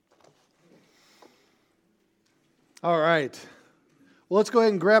All right. Well, let's go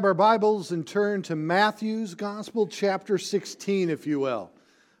ahead and grab our Bibles and turn to Matthew's Gospel, chapter 16, if you will.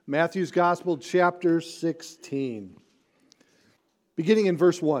 Matthew's Gospel, chapter 16. Beginning in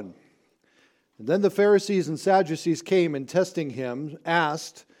verse 1. And then the Pharisees and Sadducees came and testing him,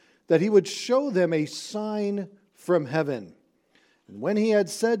 asked that he would show them a sign from heaven. And when he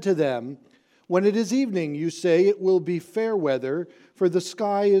had said to them, "When it is evening, you say it will be fair weather, for the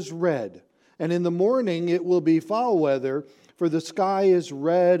sky is red. And in the morning it will be foul weather, for the sky is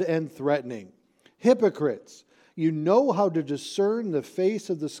red and threatening. Hypocrites, you know how to discern the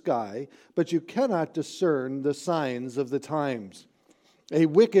face of the sky, but you cannot discern the signs of the times. A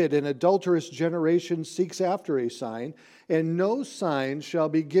wicked and adulterous generation seeks after a sign, and no sign shall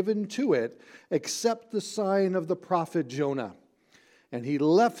be given to it except the sign of the prophet Jonah." And he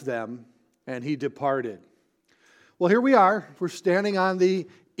left them and he departed. Well, here we are. We're standing on the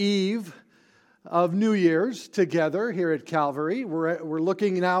eve of New Year's together here at Calvary. We're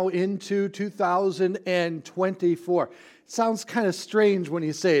looking now into 2024. It sounds kind of strange when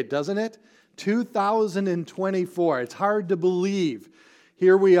you say it, doesn't it? 2024. It's hard to believe.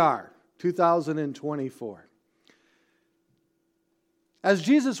 Here we are, 2024. As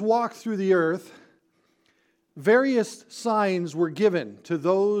Jesus walked through the earth, various signs were given to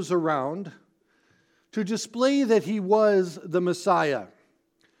those around to display that he was the Messiah.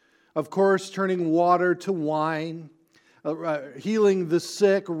 Of course, turning water to wine, healing the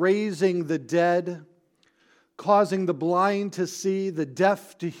sick, raising the dead, causing the blind to see, the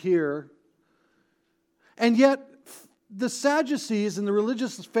deaf to hear. And yet, the Sadducees and the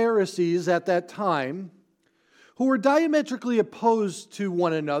religious Pharisees at that time, who were diametrically opposed to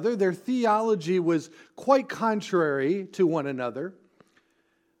one another, their theology was quite contrary to one another,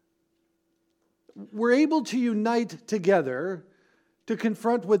 were able to unite together to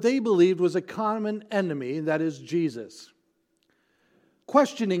confront what they believed was a common enemy, that is Jesus.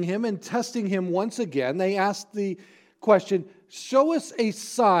 Questioning him and testing him once again, they asked the question, "Show us a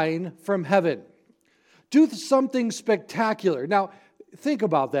sign from heaven. Do something spectacular." Now, think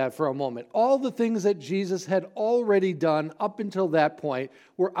about that for a moment. All the things that Jesus had already done up until that point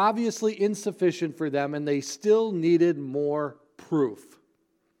were obviously insufficient for them, and they still needed more proof.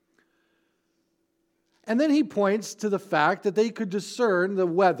 And then he points to the fact that they could discern the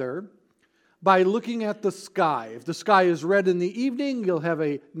weather by looking at the sky. If the sky is red in the evening, you'll have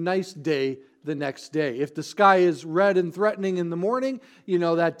a nice day the next day. If the sky is red and threatening in the morning, you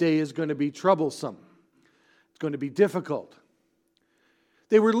know that day is going to be troublesome. It's going to be difficult.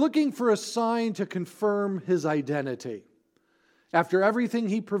 They were looking for a sign to confirm his identity. After everything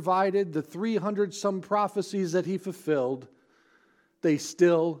he provided, the 300-some prophecies that he fulfilled, they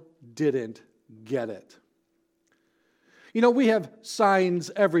still didn't get it. You know, we have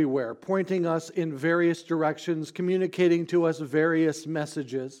signs everywhere pointing us in various directions, communicating to us various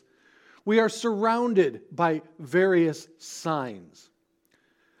messages. We are surrounded by various signs.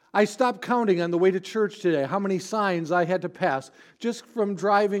 I stopped counting on the way to church today how many signs I had to pass just from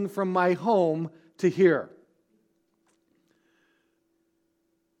driving from my home to here.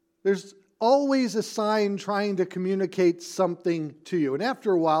 There's always a sign trying to communicate something to you. And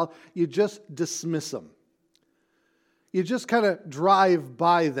after a while, you just dismiss them. You just kind of drive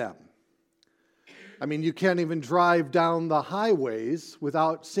by them. I mean, you can't even drive down the highways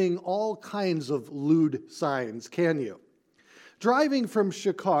without seeing all kinds of lewd signs, can you? Driving from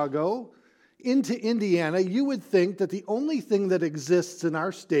Chicago into Indiana, you would think that the only thing that exists in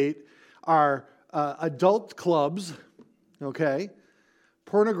our state are adult clubs, okay,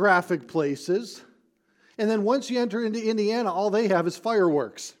 pornographic places, and then once you enter into Indiana, all they have is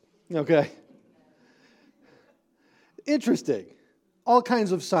fireworks, okay? Interesting. All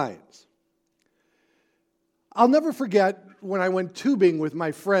kinds of signs. I'll never forget when I went tubing with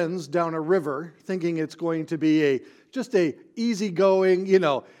my friends down a river, thinking it's going to be just a easygoing,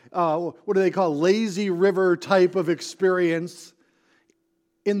 what do they call, lazy river type of experience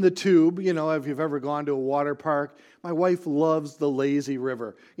in the tube. You know, if you've ever gone to a water park, my wife loves the lazy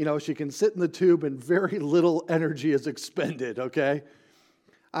river. You know, she can sit in the tube and very little energy is expended, okay?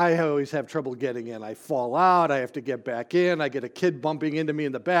 I always have trouble getting in. I fall out. I have to get back in. I get a kid bumping into me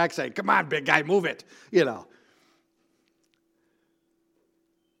in the back saying, "Come on, big guy, move it,"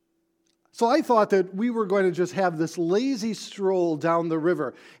 So I thought that we were going to just have this lazy stroll down the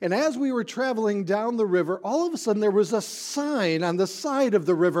river. And as we were traveling down the river, all of a sudden there was a sign on the side of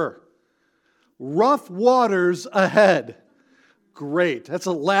the river. "Rough waters ahead." Great. That's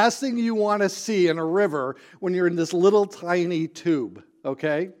the last thing you want to see in a river when you're in this little tiny tube,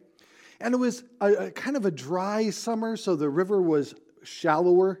 okay? And it was a kind of a dry summer, so the river was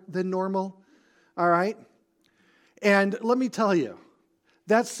shallower than normal, all right? And let me tell you,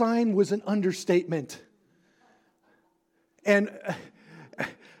 that sign was an understatement. And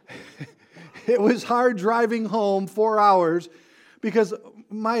it was hard driving home 4 hours because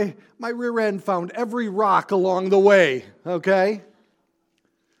my rear end found every rock along the way, okay?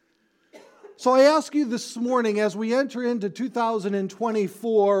 So I ask you this morning, as we enter into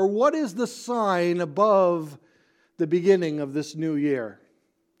 2024, what is the sign above the beginning of this new year?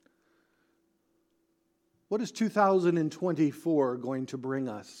 What is 2024 going to bring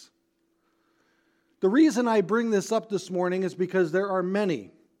us? The reason I bring this up this morning is because there are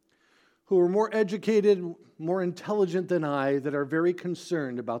many who are more educated, more intelligent than I, that are very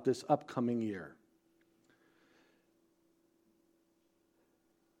concerned about this upcoming year.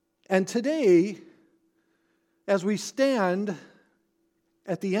 And today, as we stand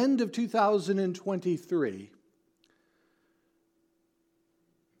at the end of 2023,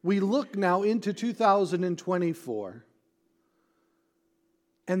 we look now into 2024,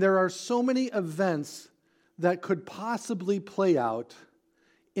 and there are so many events that could possibly play out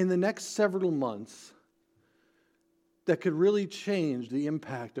in the next several months that could really change the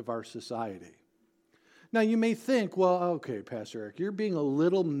impact of our society. Now, you may think, well, okay, Pastor Eric, you're being a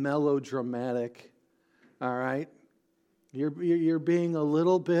little melodramatic, all right? You're being a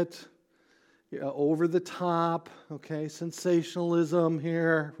little bit over the top, okay? Sensationalism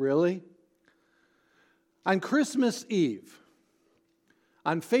here, really? On Christmas Eve,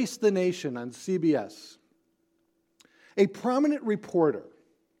 on Face the Nation on CBS, a prominent reporter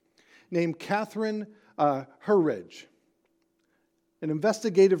named Catherine Herridge, an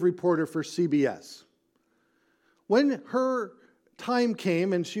investigative reporter for CBS. When her time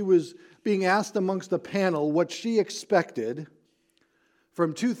came and she was being asked amongst the panel what she expected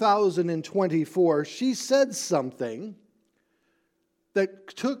from 2024, she said something that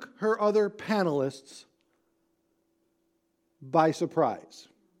took her other panelists by surprise.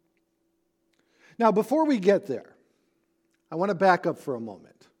 Now, before we get there, I want to back up for a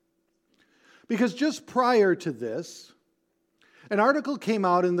moment. Because just prior to this, an article came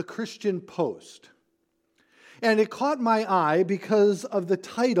out in the Christian Post. And it caught my eye because of the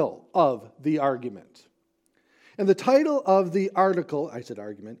title of the argument. And the title of the article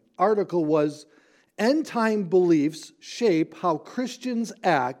was End Time Beliefs Shape How Christians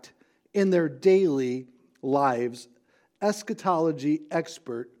Act in Their Daily Lives, Eschatology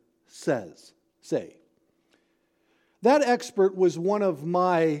Expert say. That expert was one of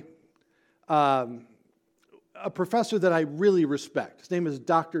my a professor that I really respect. His name is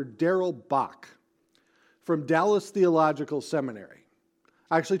Dr. Darrell Bach from Dallas Theological Seminary.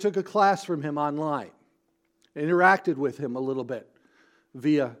 I actually took a class from him online, interacted with him a little bit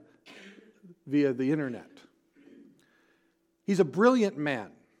via the internet. He's a brilliant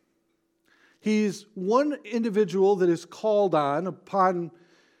man. He's one individual that is called on upon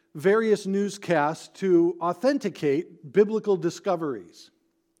various newscasts to authenticate biblical discoveries.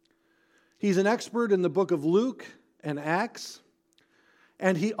 He's an expert in the book of Luke and Acts,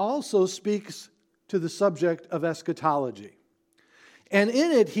 and he also speaks to the subject of eschatology. And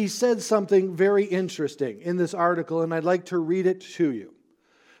in it, he said something very interesting in this article, and I'd like to read it to you,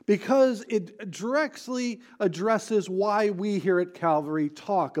 because it directly addresses why we here at Calvary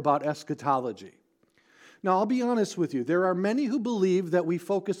talk about eschatology. Now, I'll be honest with you. There are many who believe that we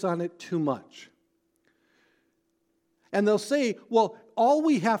focus on it too much. And they'll say, well, all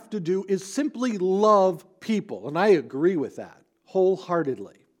we have to do is simply love people. And I agree with that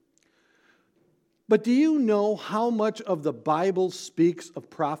wholeheartedly. But do you know how much of the Bible speaks of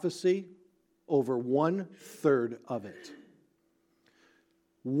prophecy? Over 1/3 of it.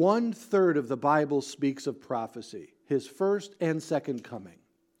 1/3 of the Bible speaks of prophecy, his first and second coming.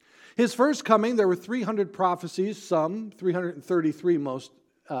 His first coming, there were 300 prophecies, some 333 most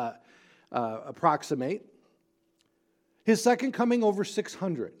approximate. His second coming, over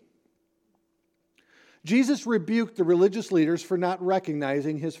 600. Jesus rebuked the religious leaders for not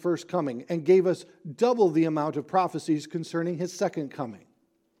recognizing his first coming and gave us double the amount of prophecies concerning his second coming.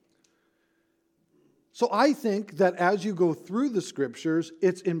 So I think that as you go through the scriptures,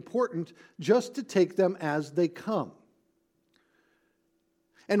 it's important just to take them as they come.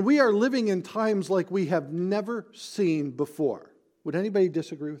 And we are living in times like we have never seen before. Would anybody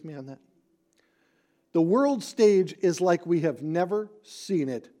disagree with me on that? The world stage is like we have never seen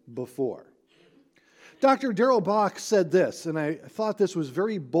it before. Dr. Darrell Bach said this, and I thought this was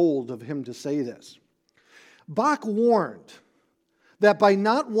very bold of him to say this. Bach warned that by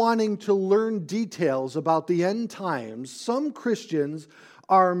not wanting to learn details about the end times, some Christians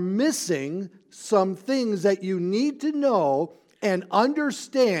are missing some things that you need to know and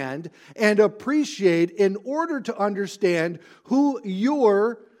understand and appreciate in order to understand who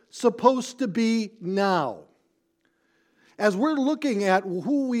you're supposed to be now. As we're looking at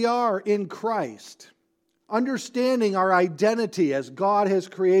who we are in Christ, understanding our identity as God has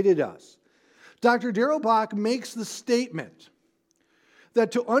created us, Dr. Darrell Bock makes the statement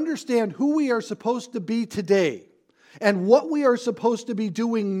that to understand who we are supposed to be today and what we are supposed to be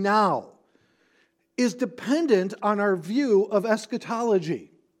doing now is dependent on our view of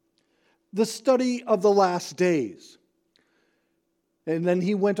eschatology, the study of the last days. And then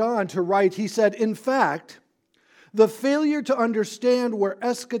he went on to write, he said, in fact, the failure to understand where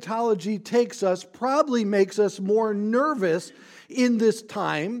eschatology takes us probably makes us more nervous in this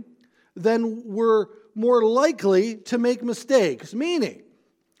time than we're more likely to make mistakes. Meaning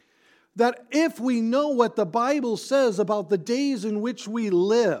that if we know what the Bible says about the days in which we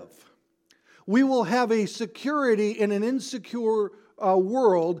live, we will have a security in an insecure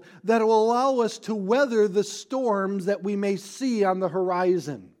world that will allow us to weather the storms that we may see on the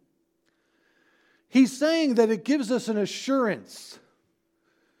horizon. He's saying that it gives us an assurance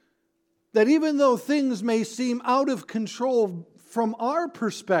that even though things may seem out of control from our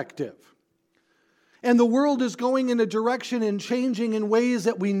perspective, and the world is going in a direction and changing in ways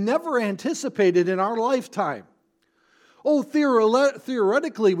that we never anticipated in our lifetime. Oh,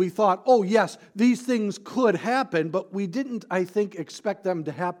 theoretically we thought, oh yes, these things could happen, but we didn't, I think, expect them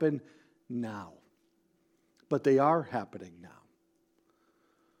to happen now. But they are happening now.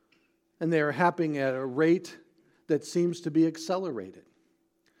 And they are happening at a rate that seems to be accelerated.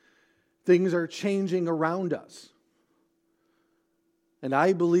 Things are changing around us. And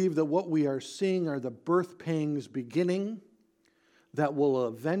I believe that what we are seeing are the birth pangs beginning that will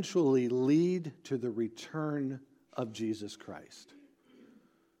eventually lead to the return of Jesus Christ.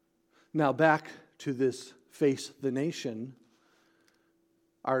 Now back to this Face the Nation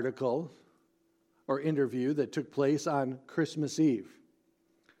article or interview that took place on Christmas Eve.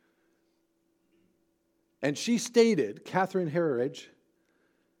 And she stated, Catherine Herridge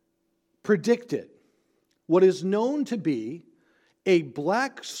predicted what is known to be a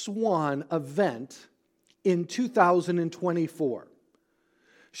black swan event in 2024.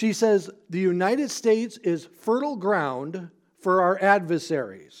 She says, the United States is fertile ground for our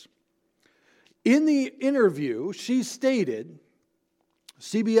adversaries. In the interview, she stated,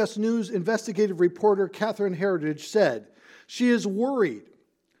 CBS News investigative reporter Catherine Herridge said, she is worried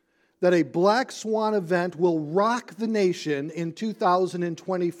that a black swan event will rock the nation in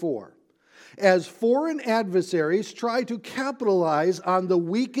 2024 as foreign adversaries try to capitalize on the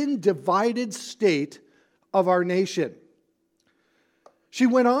weakened, divided state of our nation. She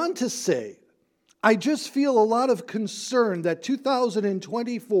went on to say, I just feel a lot of concern that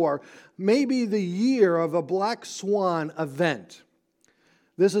 2024 may be the year of a black swan event.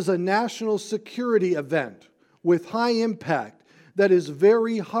 This is a national security event with high impact that is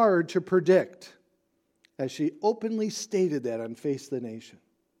very hard to predict, as she openly stated that on Face the Nation.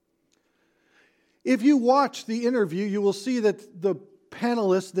 If you watch the interview, you will see that the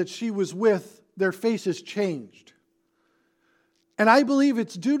panelists that she was with, their faces changed. And I believe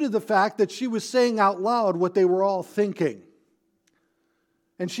it's due to the fact that she was saying out loud what they were all thinking.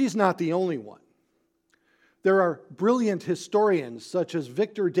 And she's not the only one. There are brilliant historians such as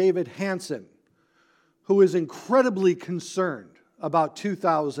Victor David Hansen, who is incredibly concerned about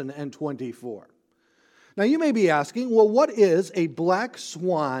 2024. Now you may be asking, well, what is a black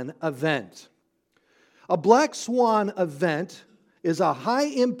swan event? A black swan event is a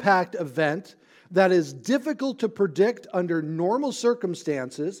high-impact event that is difficult to predict under normal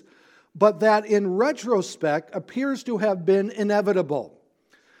circumstances, but that in retrospect appears to have been inevitable.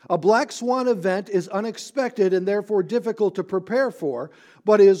 A black swan event is unexpected and therefore difficult to prepare for,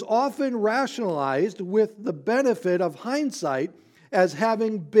 but is often rationalized with the benefit of hindsight as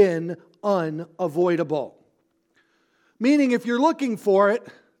having been unavoidable. Meaning, if you're looking for it,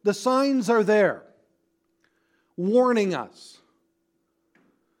 the signs are there, warning us.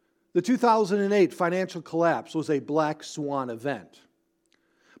 The 2008 financial collapse was a black swan event.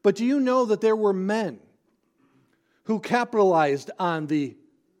 But do you know that there were men who capitalized on the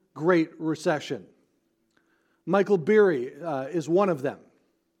Great Recession? Michael Beery is one of them,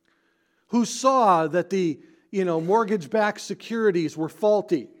 who saw that the mortgage-backed securities were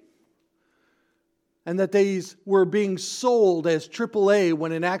faulty and that these were being sold as AAA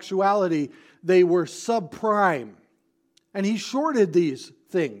when in actuality they were subprime. And he shorted these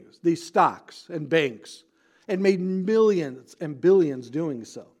things, these stocks and banks, and made millions and billions doing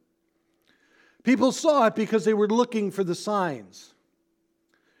so. People saw it because they were looking for the signs.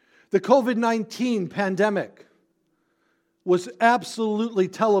 The COVID-19 pandemic was absolutely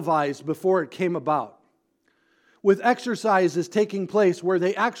televised before it came about, with exercises taking place where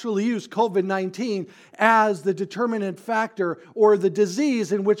they actually used COVID-19 as the determinant factor or the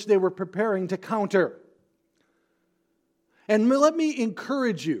disease in which they were preparing to counter. And let me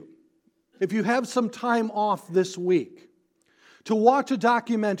encourage you, if you have some time off this week, to watch a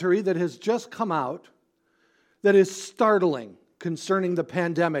documentary that has just come out that is startling concerning the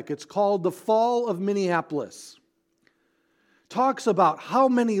pandemic. It's called The Fall of Minneapolis. Talks about how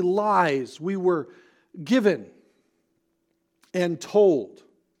many lies we were given and told.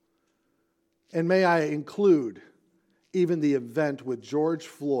 And may I include even the event with George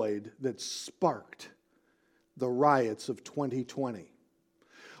Floyd that sparked the riots of 2020.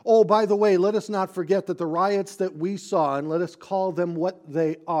 Oh, by the way, let us not forget that the riots that we saw, and let us call them what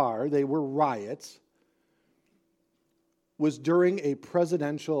they were riots, was during a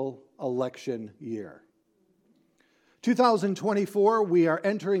presidential election year. 2024, we are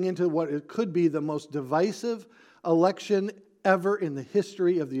entering into what it could be the most divisive election ever in the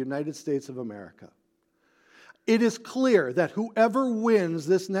history of the United States of America. It is clear that whoever wins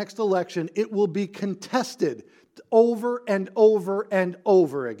this next election, it will be contested over and over and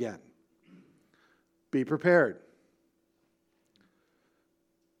over again. Be prepared.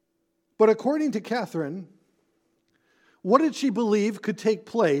 But according to Catherine, what did she believe could take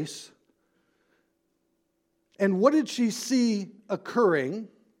place? And what did she see occurring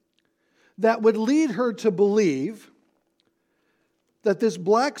that would lead her to believe that this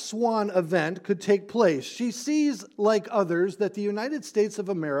black swan event could take place? She sees, like others, that the United States of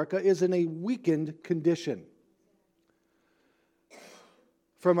America is in a weakened condition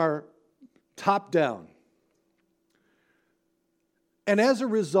from our top down. And as a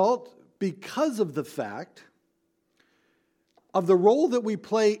result, because of the fact of the role that we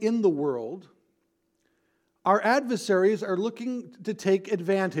play in the world, our adversaries are looking to take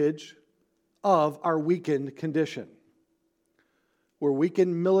advantage of our weakened condition. We're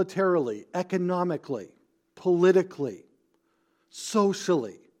weakened militarily, economically, politically,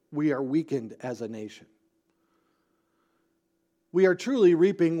 socially. We are weakened as a nation. We are truly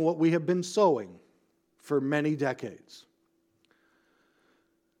reaping what we have been sowing for many decades.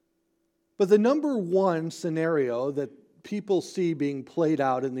 But the number one scenario that people see being played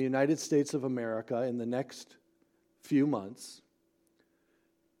out in the United States of America in the next few months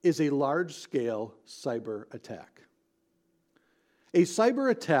is a large-scale cyber attack. A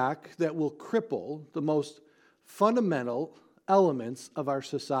cyber attack that will cripple the most fundamental elements of our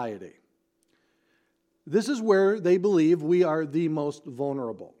society. This is where they believe we are the most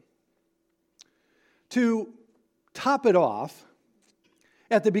vulnerable. To top it off,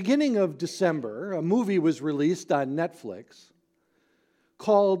 at the beginning of December, a movie was released on Netflix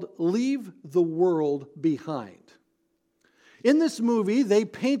called Leave the World Behind. In this movie, they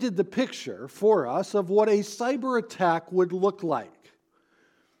painted the picture for us of what a cyber attack would look like,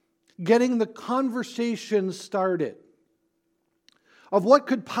 getting the conversation started, of what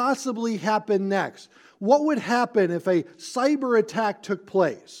could possibly happen next. What would happen if a cyber attack took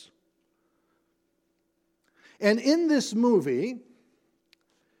place? And in this movie,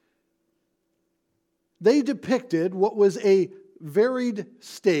 they depicted what was a varied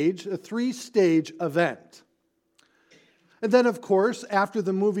stage, a 3-stage event. And then, of course, after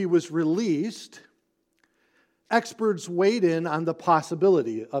the movie was released, experts weighed in on the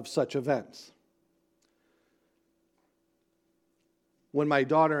possibility of such events. When my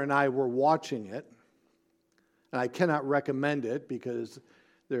daughter and I were watching it, and I cannot recommend it because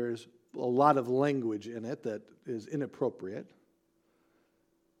there's a lot of language in it that is inappropriate,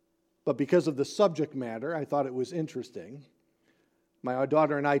 but because of the subject matter, I thought it was interesting. My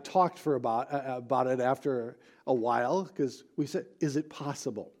daughter and I talked for about it after a while because we said, is it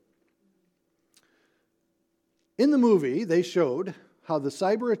possible? In the movie, they showed how the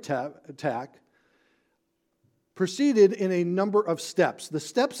cyber attack proceeded in a number of steps. The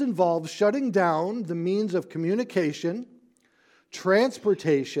steps involved shutting down the means of communication,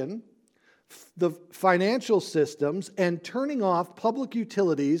 transportation, the financial systems, and turning off public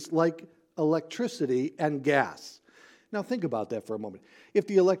utilities like electricity and gas. Now think about that for a moment. If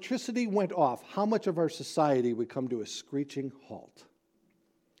the electricity went off, how much of our society would come to a screeching halt?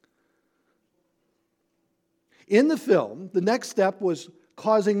 In the film, the next step was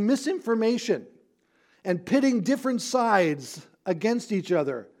causing misinformation and pitting different sides against each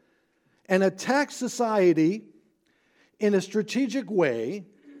other and attack society in a strategic way.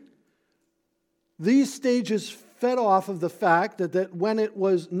 These stages fed off of the fact that when it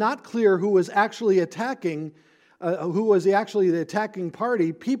was not clear who was actually attacking, who was actually the attacking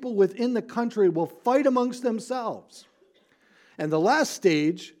party, people within the country will fight amongst themselves And the last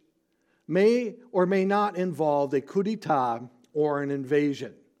stage may or may not involve a coup d'etat or an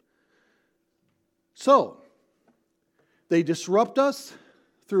invasion. So, they disrupt us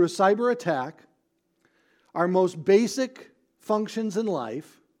through a cyber attack, our most basic functions in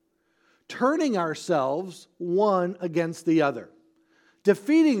life, turning ourselves one against the other,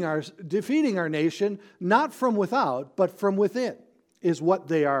 defeating our nation, not from without, but from within, is what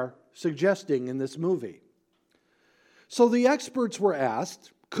they are suggesting in this movie. So the experts were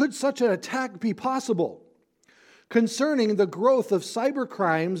asked, could such an attack be possible? Concerning the growth of cyber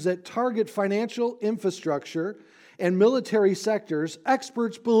crimes that target financial infrastructure and military sectors,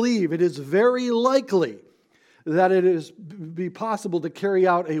 experts believe it is very likely that it is be possible to carry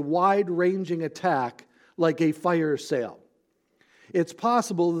out a wide-ranging attack like a fire sale. It's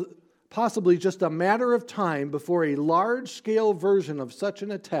possibly just a matter of time before a large-scale version of such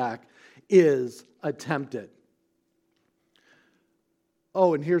an attack is attempted.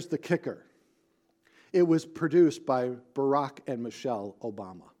 Oh, and here's the kicker. It was produced by Barack and Michelle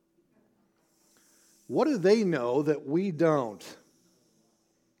Obama. What do they know that we don't?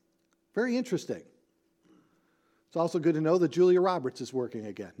 Very interesting. It's also good to know that Julia Roberts is working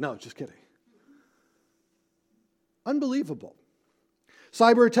again. No, just kidding. Unbelievable.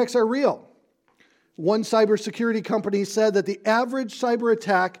 Cyber attacks are real. One cybersecurity company said that the average cyber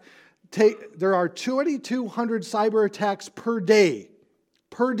attack, there are 2,200 cyber attacks per day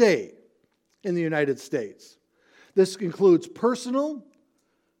in the United States. This includes personal,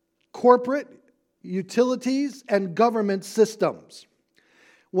 corporate, utilities, and government systems.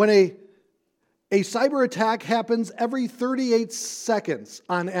 When a cyber attack happens every 38 seconds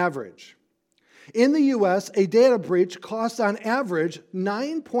on average. In the U.S., a data breach costs on average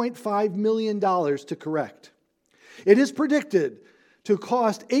 $9.5 million to correct. It is predicted to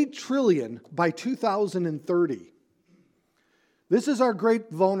cost $8 trillion by 2030. This is our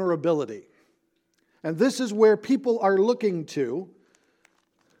great vulnerability. And this is where people are looking to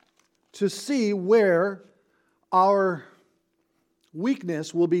see where our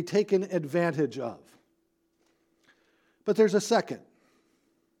weakness will be taken advantage of. But there's a second.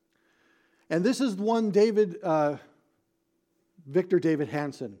 And this is one Victor David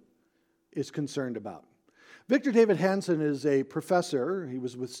Hanson is concerned about. Victor David Hanson is a professor. He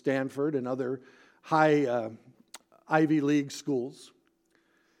was with Stanford and other high Ivy League schools.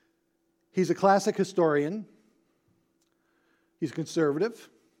 He's a classic historian. He's conservative.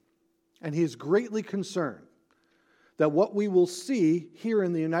 And he is greatly concerned that what we will see here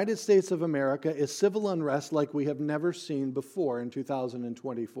in the United States of America is civil unrest like we have never seen before in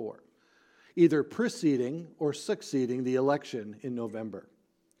 2024, either preceding or succeeding the election in November.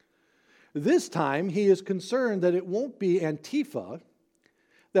 This time, he is concerned that it won't be Antifa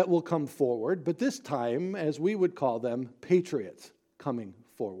that will come forward, but this time, as we would call them, patriots coming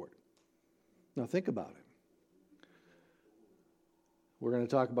forward. Now think about it. We're going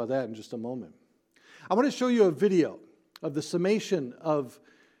to talk about that in just a moment. I want to show you a video of the summation of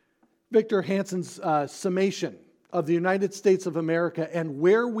Victor Hanson's summation of the United States of America and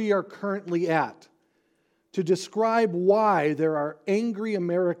where we are currently at to describe why there are angry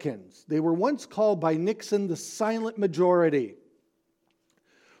Americans. They were once called by Nixon the silent majority,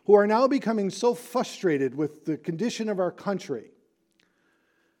 who are now becoming so frustrated with the condition of our country.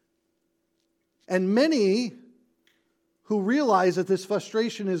 And many who realize that this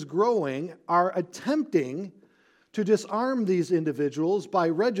frustration is growing are attempting to disarm these individuals by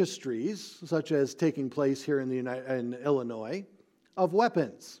registries, such as taking place here in Illinois, of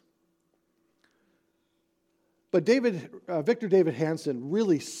weapons. But Victor David Hanson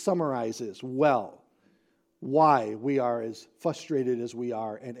really summarizes well why we are as frustrated as we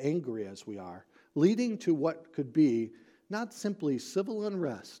are and angry as we are, leading to what could be not simply civil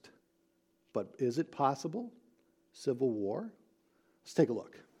unrest, but is it possible? Civil war? Let's take a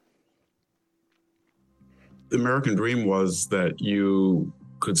look. The American dream was that you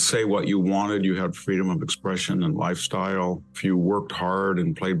could say what you wanted. You had freedom of expression and lifestyle. If you worked hard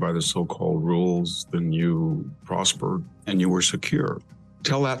and played by the so-called rules, then you prospered and you were secure.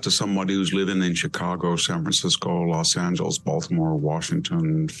 Tell that to somebody who's living in Chicago, San Francisco, Los Angeles, Baltimore,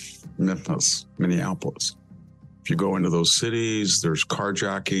 Washington, Memphis, Minneapolis. If you go into those cities, there's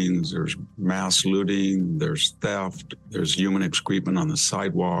carjackings, there's mass looting, there's theft, there's human excrement on the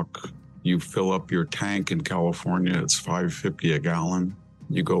sidewalk. You fill up your tank in California, it's $5.50 a gallon.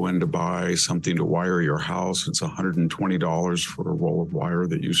 You go in to buy something to wire your house, it's $120 for a roll of wire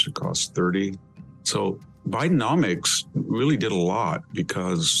that used to cost $30. So Bidenomics really did a lot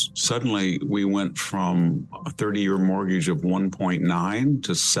because suddenly we went from a 30-year mortgage of 1.9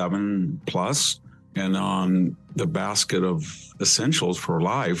 to 7 plus And on the basket of essentials for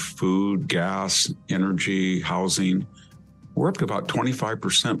life, food, gas, energy, housing, we're up to about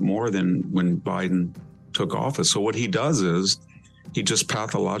 25% more than when Biden took office. So what he does is he just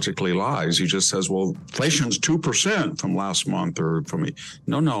pathologically lies. He just says, well, inflation's 2% from last month or from me.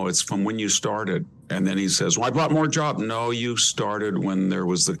 No, it's from when you started. And then he says, well, I brought more jobs. No, you started when there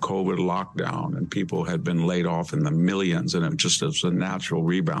was the COVID lockdown and people had been laid off in the millions, and it just was a natural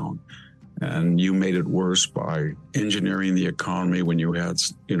rebound. And you made it worse by engineering the economy when you had,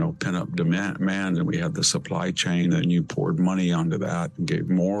 pent-up demand, and we had the supply chain, and you poured money onto that and gave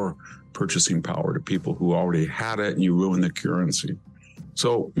more purchasing power to people who already had it, and you ruined the currency.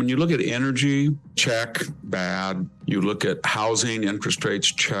 So when you look at energy, check, bad. You look at housing, interest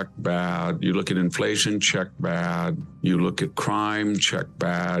rates, check, bad. You look at inflation, check, bad. You look at crime, check,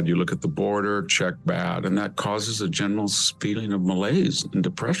 bad. You look at the border, check, bad. And that causes a general feeling of malaise and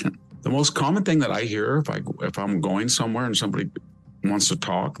depression. The most common thing that I hear if I'm going somewhere and somebody wants to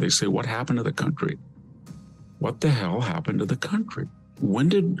talk, they say, what happened to the country? What the hell happened to the country? When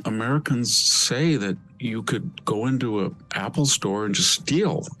did Americans say that you could go into an Apple store and just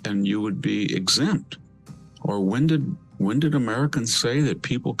steal and you would be exempt? Or when did Americans say that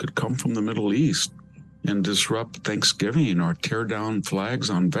people could come from the Middle East and disrupt Thanksgiving or tear down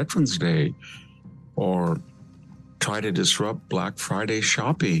flags on Veterans Day or try to disrupt Black Friday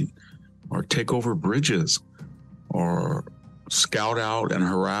shopping or take over bridges or scout out and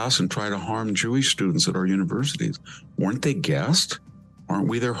harass and try to harm Jewish students at our universities? Weren't they guests? Aren't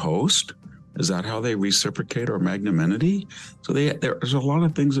we their host? Is that how they reciprocate our magnanimity? So there's a lot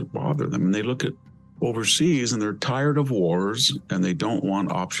of things that bother them. And they look at overseas and they're tired of wars and they don't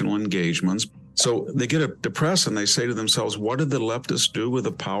want optional engagements. So they get depressed and they say to themselves, what did the leftists do with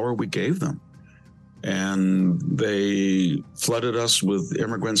the power we gave them? And they flooded us with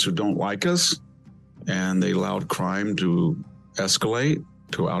immigrants who don't like us, and they allowed crime to escalate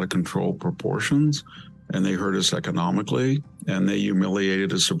to out of control proportions, and they hurt us economically, and they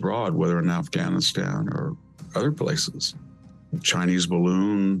humiliated us abroad, whether in Afghanistan or other places, Chinese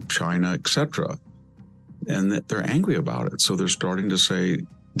balloon, China, etc. And they're angry about it. So they're starting to say,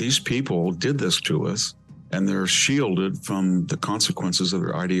 these people did this to us, and they're shielded from the consequences of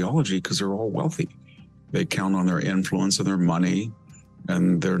their ideology because they're all wealthy. They count on their influence and their money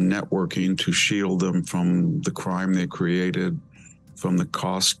and their networking to shield them from the crime they created, from the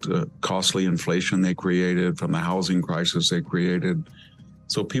costly inflation they created, from the housing crisis they created.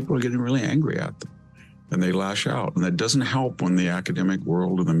 So people are getting really angry at them and they lash out. And that doesn't help when the academic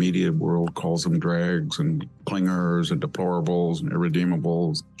world and the media world calls them dregs and clingers and deplorables and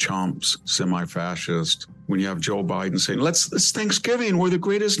irredeemables, chumps, semi-fascist. When you have Joe Biden saying, it's Thanksgiving, we're the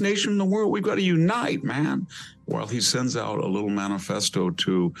greatest nation in the world, we've got to unite, man. While he sends out a little manifesto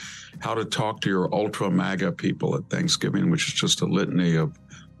to how to talk to your ultra MAGA people at Thanksgiving, which is just a litany of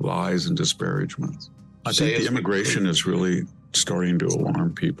lies and disparagements. I think the immigration is really starting to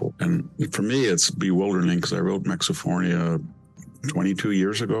alarm people. And for me, it's bewildering because I wrote Mexifornia 22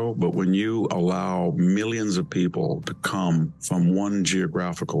 years ago. But when you allow millions of people to come from one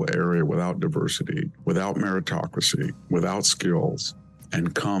geographical area without diversity, without meritocracy, without skills,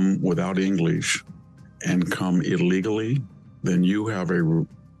 and come without English, and come illegally, then you have a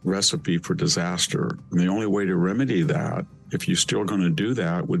recipe for disaster. And the only way to remedy that, if you're still going to do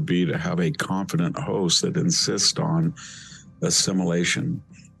that, would be to have a confident host that insists on assimilation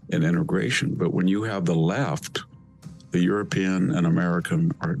and integration. But when you have the left, the European and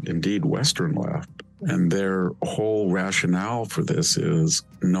American, or indeed Western left, and their whole rationale for this is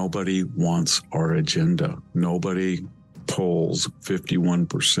nobody wants our agenda. Nobody polls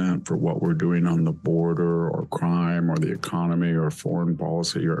 51% for what we're doing on the border or crime or the economy or foreign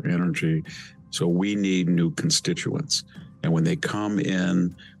policy or energy. So we need new constituents. And when they come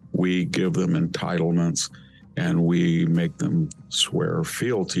in, we give them entitlements and we make them swear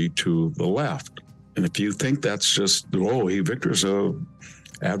fealty to the left. And if you think that's just, Victor's a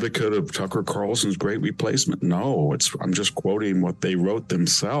advocate of Tucker Carlson's great replacement. No, I'm just quoting what they wrote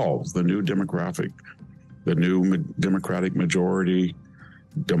themselves, the new democratic majority,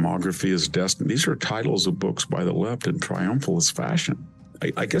 demography is destiny. These are titles of books by the left in triumphalist fashion.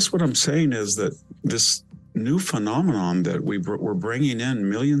 I guess what I'm saying is that this new phenomenon that we're bringing in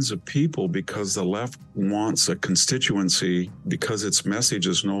millions of people because the left wants a constituency because its message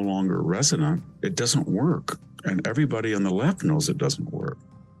is no longer resonant, it doesn't work. And everybody on the left knows it doesn't work.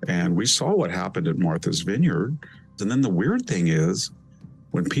 And we saw what happened at Martha's Vineyard. And then the weird thing is,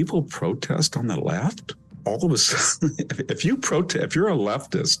 when people protest on the left, all of a sudden, if you're a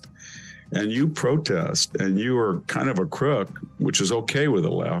leftist and you protest and you are kind of a crook, which is okay with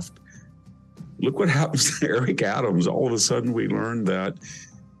the left, Look what happens to Eric Adams. All of a sudden we learned that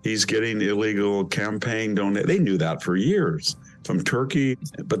he's getting illegal campaign donations. They knew that for years from Turkey,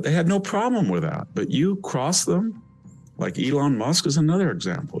 but they had no problem with that. But you cross them, like Elon Musk is another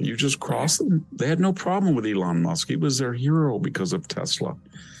example. You just cross them. They had no problem with Elon Musk. He was their hero because of Tesla.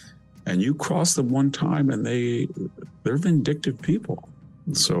 And you cross them one time and they're vindictive people.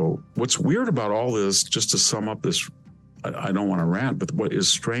 So what's weird about all this, just to sum up this, I don't want to rant, but what is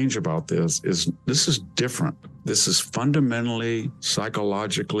strange about this is different. This is fundamentally,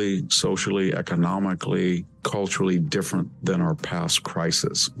 psychologically, socially, economically, culturally different than our past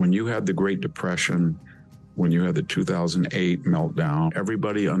crisis. When you had the Great Depression, when you had the 2008 meltdown,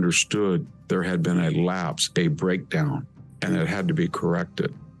 everybody understood there had been a lapse, a breakdown, and it had to be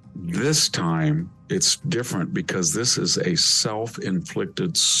corrected. This time, it's different because this is a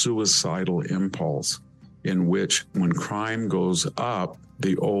self-inflicted suicidal impulse in which when crime goes up,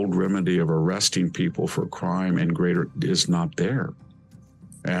 the old remedy of arresting people for crime and greater is not there.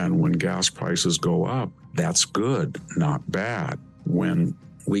 And when gas prices go up, that's good, not bad. When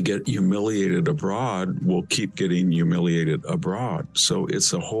we get humiliated abroad, we'll keep getting humiliated abroad. So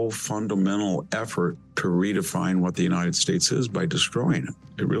it's a whole fundamental effort to redefine what the United States is by destroying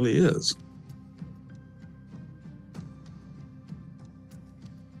it. It really is.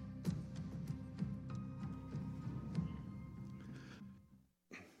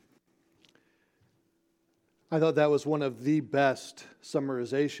 I thought that was one of the best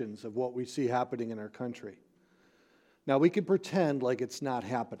summarizations of what we see happening in our country. Now, we could pretend like it's not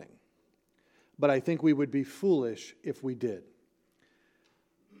happening, but I think we would be foolish if we did.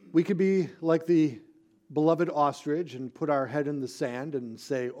 We could be like the beloved ostrich and put our head in the sand and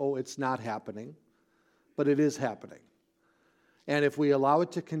say, oh, it's not happening, but it is happening. And if we allow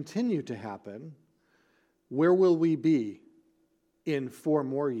it to continue to happen, where will we be in 4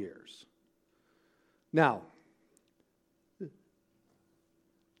 more years? Now,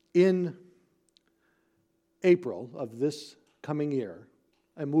 in April of this coming year,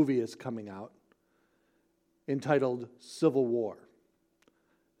 a movie is coming out entitled Civil War.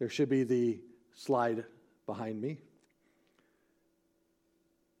 There should be the slide behind me.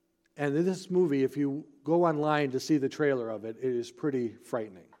 And in this movie, if you go online to see the trailer of it, it is pretty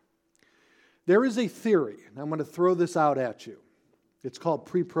frightening. There is a theory, and I'm going to throw this out at you. It's called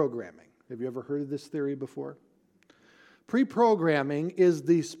pre-programming. Have you ever heard of this theory before? Pre-programming is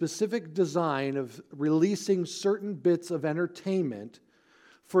the specific design of releasing certain bits of entertainment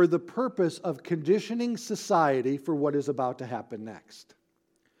for the purpose of conditioning society for what is about to happen next.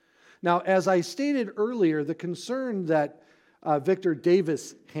 Now, as I stated earlier, the concern that Victor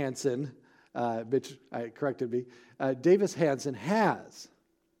Davis Hanson, Davis Hanson has,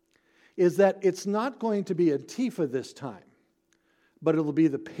 is that it's not going to be Antifa this time, but it'll be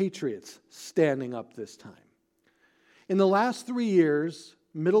the patriots standing up this time. In the last 3 years,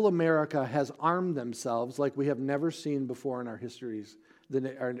 Middle America has armed themselves like we have never seen before in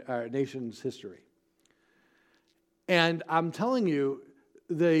our nation's history. And I'm telling you,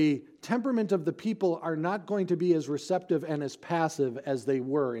 the temperament of the people are not going to be as receptive and as passive as they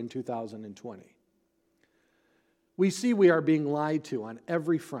were in 2020. We see we are being lied to on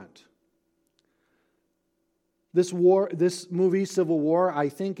every front. This movie, Civil War, I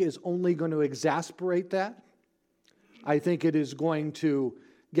think is only going to exasperate that. I think it is going to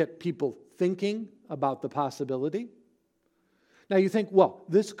get people thinking about the possibility. Now you think, well,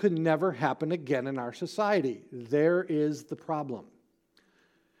 this could never happen again in our society. There is the problem.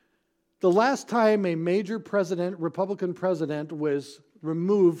 The last time a major Republican president was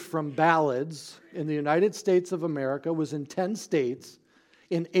removed from ballots in the United States of America was in 10 states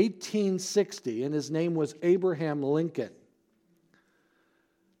in 1860, and his name was Abraham Lincoln.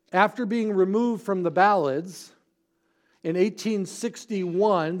 After being removed from the ballots, in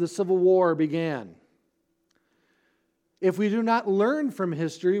 1861, the Civil War began. If we do not learn from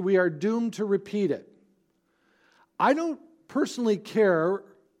history, we are doomed to repeat it. I don't personally care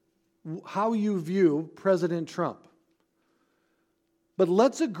how you view President Trump, but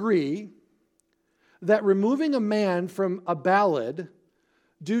let's agree that removing a man from a ballot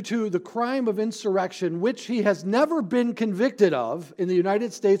due to the crime of insurrection, which he has never been convicted of in the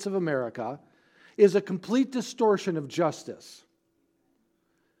United States of America, is a complete distortion of justice.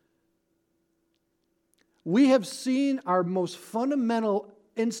 We have seen our most fundamental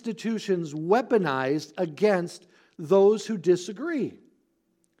institutions weaponized against those who disagree.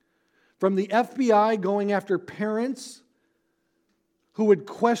 From the FBI going after parents who would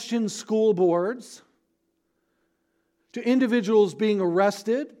question school boards, to individuals being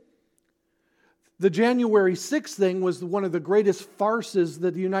arrested, The January 6th thing was one of the greatest farces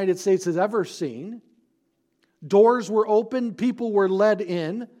that the United States has ever seen. Doors were opened, people were led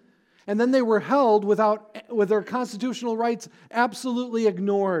in, and then they were held with their constitutional rights absolutely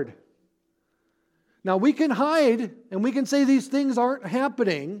ignored. Now we can hide and we can say these things aren't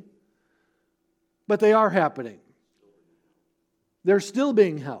happening, but they are happening. They're still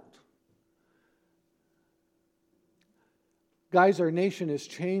being held. Guys, our nation is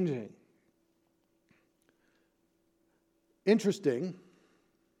changing. Interesting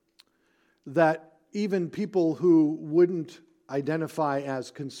that even people who wouldn't identify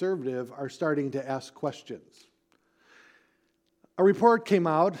as conservative are starting to ask questions. A report came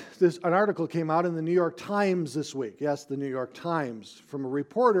out, an article came out in the New York Times this week. Yes, the New York Times, from a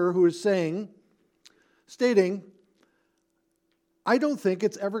reporter who is stating, I don't think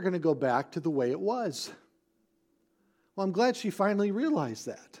it's ever going to go back to the way it was. Well, I'm glad she finally realized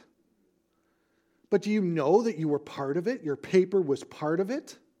that. But do you know that you were part of it? Your paper was part of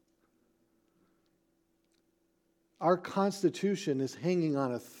it? Our Constitution is hanging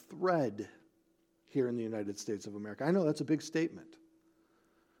on a thread here in the United States of America. I know that's a big statement.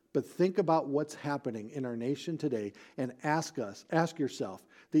 But think about what's happening in our nation today and ask yourself,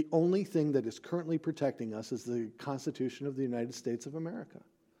 the only thing that is currently protecting us is the Constitution of the United States of America.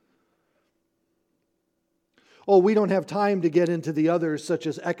 Oh, we don't have time to get into the others such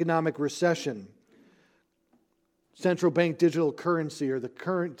as economic recession, central bank digital currency, or the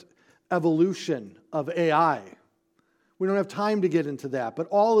current evolution of AI. We don't have time to get into that, but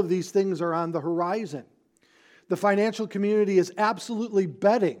all of these things are on the horizon. The financial community is absolutely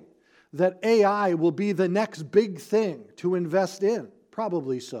betting that AI will be the next big thing to invest in.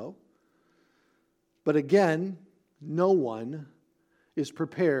 Probably so. But again, no one is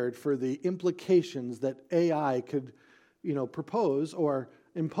prepared for the implications that AI could, propose or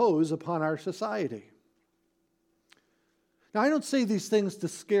impose upon our society. Now, I don't say these things to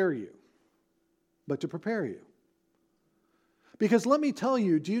scare you, but to prepare you. Because let me tell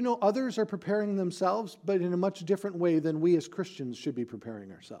you, do you know others are preparing themselves, but in a much different way than we as Christians should be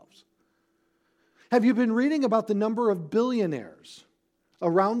preparing ourselves? Have you been reading about the number of billionaires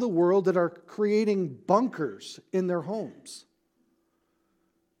around the world that are creating bunkers in their homes?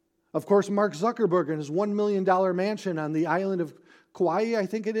 Of course, Mark Zuckerberg and his $1 million mansion on the island of Kauai, I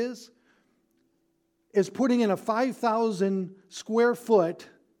think it is putting in a 5,000 square foot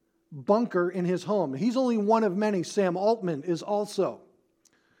bunker in his home. He's only one of many. Sam Altman is also.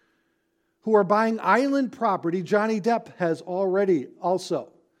 Who are buying island property. Johnny Depp has already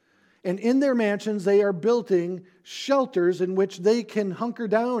also. And in their mansions, they are building shelters in which they can hunker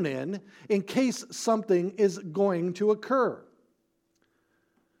down in case something is going to occur.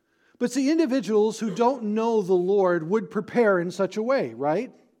 But see, individuals who don't know the Lord would prepare in such a way,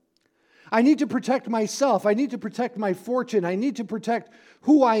 right? I need to protect myself. I need to protect my fortune. I need to protect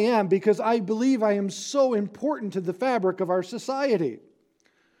who I am because I believe I am so important to the fabric of our society.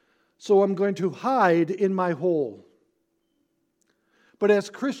 So I'm going to hide in my hole. But as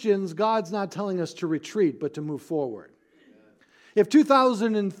Christians, God's not telling us to retreat, but to move forward. If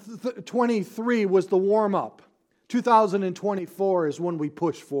 2023 was the warm-up, 2024 is when we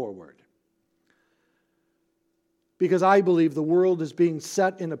push forward. Because I believe the world is being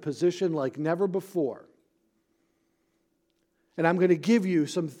set in a position like never before. And I'm going to give you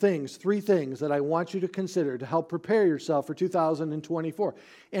some things, 3 things that I want you to consider to help prepare yourself for 2024.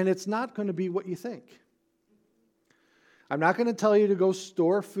 And it's not going to be what you think. I'm not going to tell you to go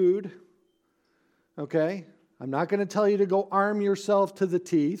store food, okay? I'm not going to tell you to go arm yourself to the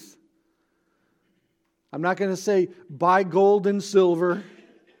teeth. I'm not going to say buy gold and silver.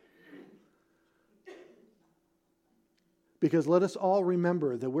 Because let us all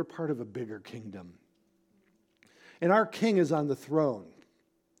remember that we're part of a bigger kingdom. And our king is on the throne.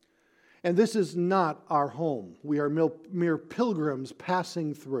 And this is not our home. We are mere pilgrims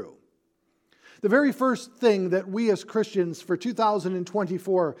passing through. The very first thing that we as Christians for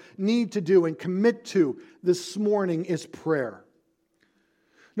 2024 need to do and commit to this morning is prayer.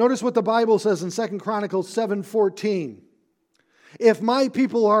 Notice what the Bible says in 2 Chronicles 7:14. If my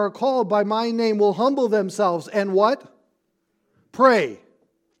people who are called by my name will humble themselves and what? Pray.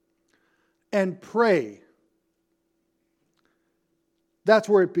 And pray. That's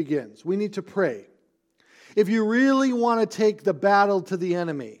where it begins. We need to pray. If you really want to take the battle to the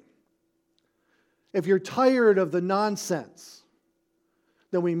enemy, if you're tired of the nonsense,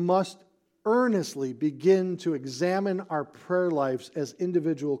 then we must earnestly begin to examine our prayer lives as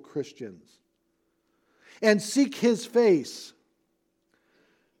individual Christians and seek His face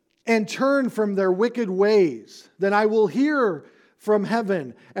and turn from their wicked ways. Then I will hear from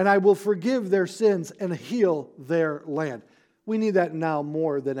heaven, and I will forgive their sins and heal their land. We need that now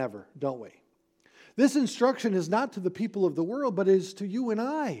more than ever, don't we? This instruction is not to the people of the world, but is to you and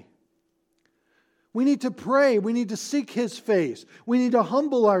I. We need to pray. We need to seek His face. We need to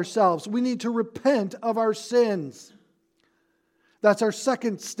humble ourselves. We need to repent of our sins. That's our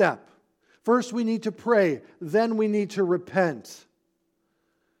second step. First, we need to pray. Then we need to repent.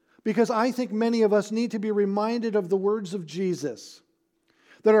 Because I think many of us need to be reminded of the words of Jesus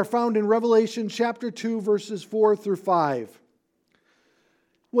that are found in Revelation chapter 2, verses 4 through 5.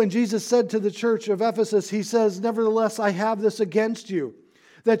 When Jesus said to the church of Ephesus, He says, "Nevertheless, I have this against you,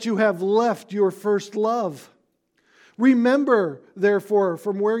 that you have left your first love. Remember, therefore,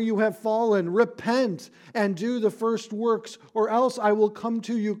 from where you have fallen, repent and do the first works, or else I will come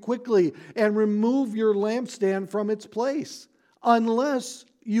to you quickly and remove your lampstand from its place, unless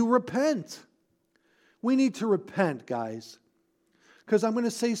you repent." We need to repent, guys, because I'm going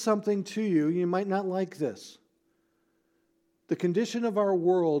to say something to you. You might not like this. The condition of our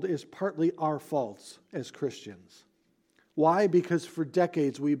world is partly our faults as Christians. Why? Because for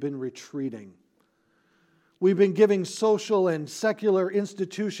decades we've been retreating. We've been giving social and secular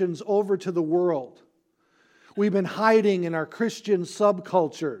institutions over to the world. We've been hiding in our Christian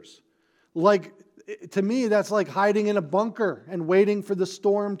subcultures. Like, to me, that's like hiding in a bunker and waiting for the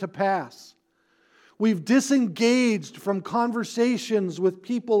storm to pass. We've disengaged from conversations with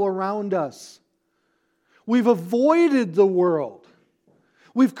people around us. We've avoided the world.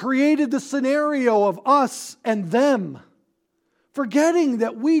 We've created the scenario of us and them, forgetting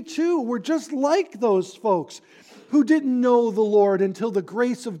that we too were just like those folks who didn't know the Lord until the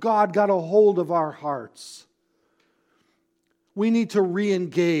grace of God got a hold of our hearts. We need to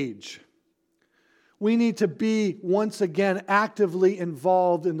re-engage. We need to be once again actively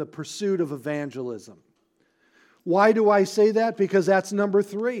involved in the pursuit of evangelism. Why do I say that? Because that's number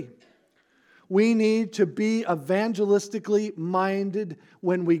 3. We need to be evangelistically minded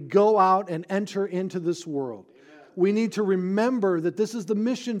when we go out and enter into this world. Amen. We need to remember that this is the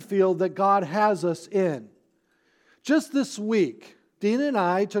mission field that God has us in. Just this week, Dina and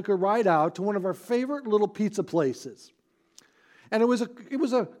I took a ride out to one of our favorite little pizza places. And it was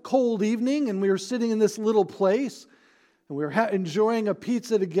a cold evening, and we were sitting in this little place, and we were enjoying a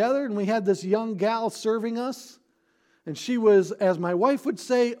pizza together, and we had this young gal serving us. And she was, as my wife would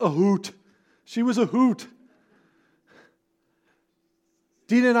say, a hoot. She was a hoot.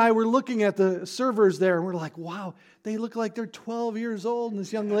 Dina and I were looking at the servers there, and we're like, wow, they look like they're 12 years old, and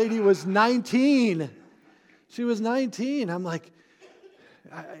this young lady was 19. She was 19. I'm like,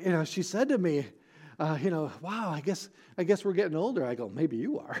 she said to me, wow, I guess we're getting older. I go, maybe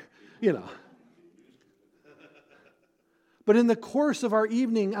you are, But in the course of our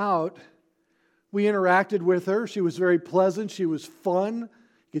evening out, we interacted with her. She was very pleasant. She was fun.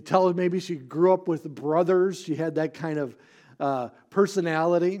 You could tell maybe she grew up with brothers. She had that kind of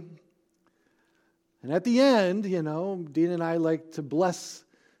personality. And at the end, Dina and I like to bless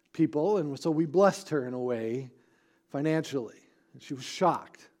people, and so we blessed her in a way financially. And she was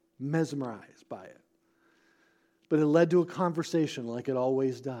shocked, mesmerized by it. But it led to a conversation like it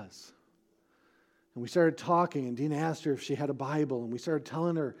always does. And we started talking, and Dina asked her if she had a Bible, and we started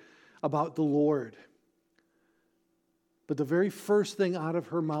telling her about the Lord. But the very first thing out of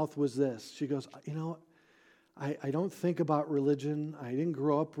her mouth was this. She goes, I don't think about religion. I didn't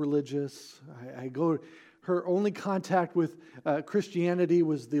grow up religious. Her only contact with Christianity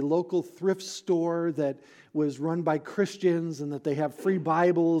was the local thrift store that was run by Christians and that they have free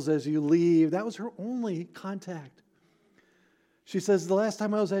Bibles as you leave. That was her only contact. She says, the last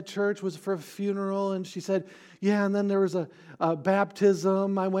time I was at church was for a funeral, and she said, yeah, and then there was a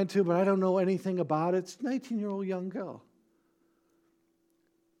baptism I went to, but I don't know anything about it. It's a 19-year-old young girl.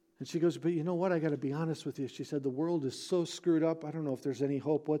 And she goes, but you know what? I got to be honest with you. She said, the world is so screwed up, I don't know if there's any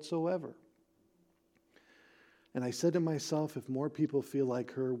hope whatsoever. And I said to myself, if more people feel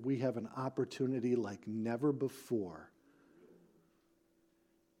like her, we have an opportunity like never before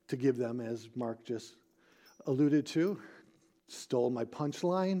to give them, as Mark just alluded to, stole my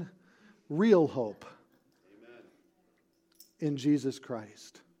punchline, real hope. Amen. In Jesus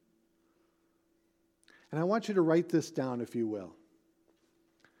Christ. And I want you to write this down, if you will.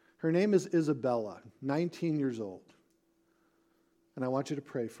 Her name is Isabella, 19 years old. And I want you to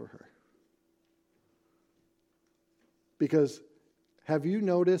pray for her. Because have you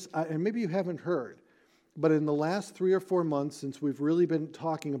noticed, and maybe you haven't heard, but in the last 3 or 4 months since we've really been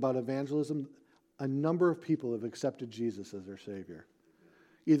talking about evangelism, a number of people have accepted Jesus as their Savior,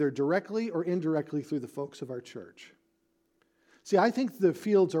 either directly or indirectly through the folks of our church. See, I think the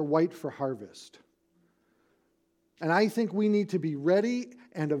fields are white for harvest. And I think we need to be ready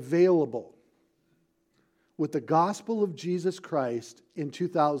and available with the gospel of Jesus Christ in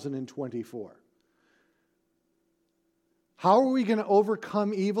 2024. How are we going to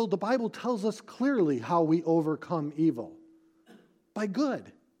overcome evil? The Bible tells us clearly how we overcome evil. By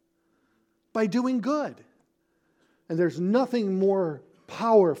good. By doing good. And there's nothing more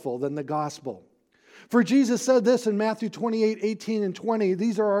powerful than the gospel. For Jesus said this in Matthew 28:18 and 20.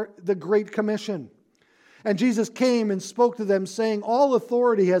 These are the Great Commission. And Jesus came and spoke to them, saying, all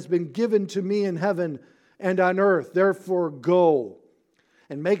authority has been given to me in heaven and on earth. Therefore go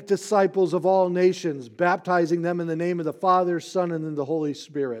and make disciples of all nations, baptizing them in the name of the Father, Son, and in the Holy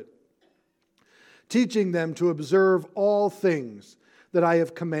Spirit, teaching them to observe all things that I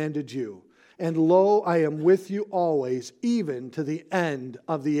have commanded you. And lo, I am with you always, even to the end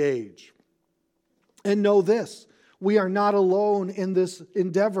of the age. And know this, we are not alone in this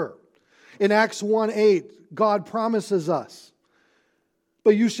endeavor. In Acts 1:8, God promises us,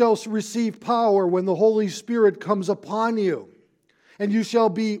 but you shall receive power when the Holy Spirit comes upon you, and you shall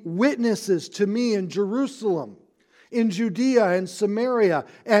be witnesses to me in Jerusalem, in Judea and Samaria,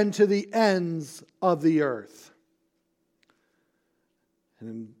 and to the ends of the earth. And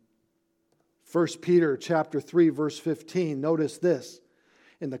in 1 Peter chapter 3, verse 15, notice this.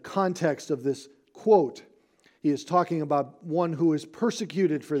 In the context of this quote, he is talking about one who is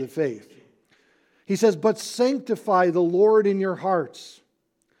persecuted for the faith. He says, but sanctify the Lord in your hearts,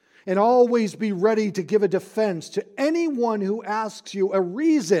 and always be ready to give a defense to anyone who asks you a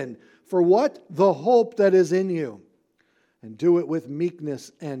reason for what? The hope that is in you. And do it with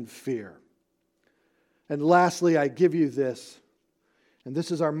meekness and fear. And lastly, I give you this, and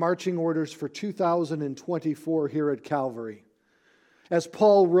this is our marching orders for 2024 here at Calvary. As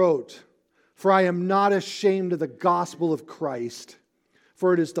Paul wrote, for I am not ashamed of the gospel of Christ,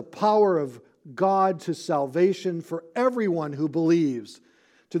 for it is the power of God to salvation for everyone who believes,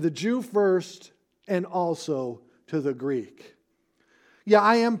 to the Jew first and also to the Greek. Yeah,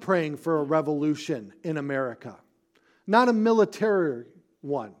 I am praying for a revolution in America. Not a military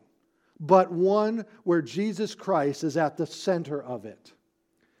one, but one where Jesus Christ is at the center of it.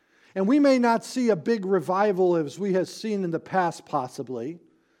 And we may not see a big revival as we have seen in the past possibly,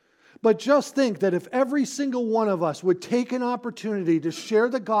 but just think that if every single one of us would take an opportunity to share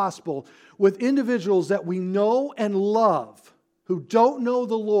the gospel with individuals that we know and love, who don't know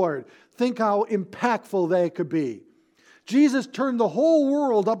the Lord, think how impactful they could be. Jesus turned the whole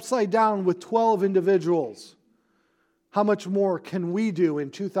world upside down with 12 individuals. How much more can we do in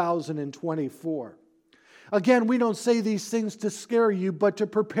 2024? Again, we don't say these things to scare you, but to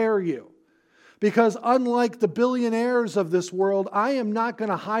prepare you. Because unlike the billionaires of this world, I am not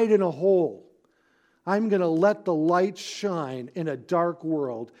going to hide in a hole. I'm going to let the light shine in a dark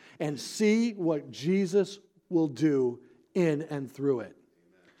world and see what Jesus will do in and through it.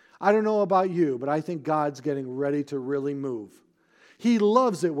 I don't know about you, but I think God's getting ready to really move. He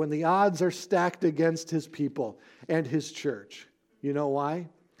loves it when the odds are stacked against His people and His church. You know why?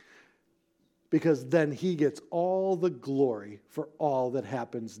 Because then He gets all the glory for all that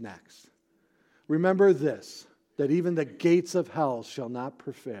happens next. Remember this, that even the gates of hell shall not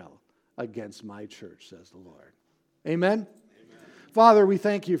prevail against my church, says the Lord. Amen? Amen. Father, we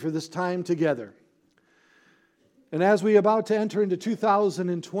thank you for this time together. And as we are about to enter into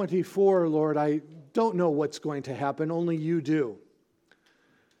 2024, Lord, I don't know what's going to happen, only you do.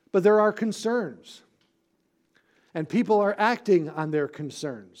 But there are concerns, and people are acting on their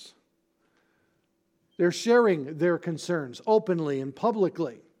concerns. They're sharing their concerns openly and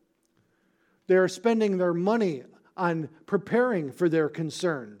publicly. They're spending their money on preparing for their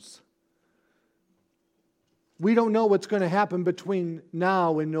concerns. We don't know what's going to happen between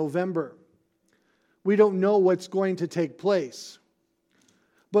now and November. We don't know what's going to take place.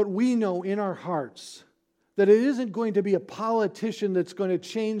 But we know in our hearts that it isn't going to be a politician that's going to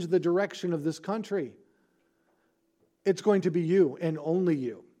change the direction of this country. It's going to be you and only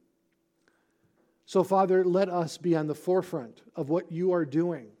you. So, Father, let us be on the forefront of what you are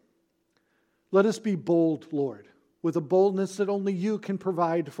doing. Let us be bold, Lord, with a boldness that only you can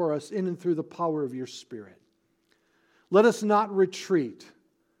provide for us in and through the power of your Spirit. Let us not retreat,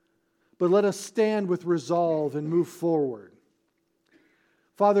 but let us stand with resolve and move forward.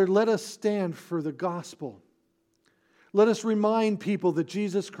 Father, let us stand for the gospel. Let us remind people that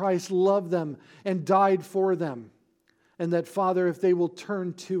Jesus Christ loved them and died for them. And that, Father, if they will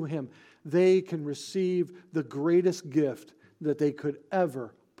turn to Him, they can receive the greatest gift that they could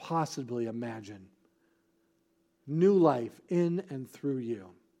ever possibly imagine. New life in and through you.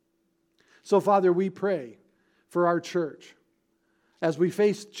 So, Father, we pray for our church as we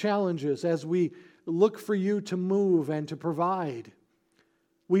face challenges, as we look for you to move and to provide.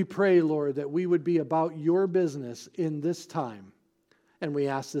 We pray, Lord, that we would be about your business in this time. And we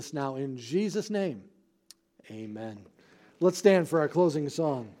ask this now in Jesus' name. Amen. Let's stand for our closing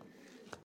song.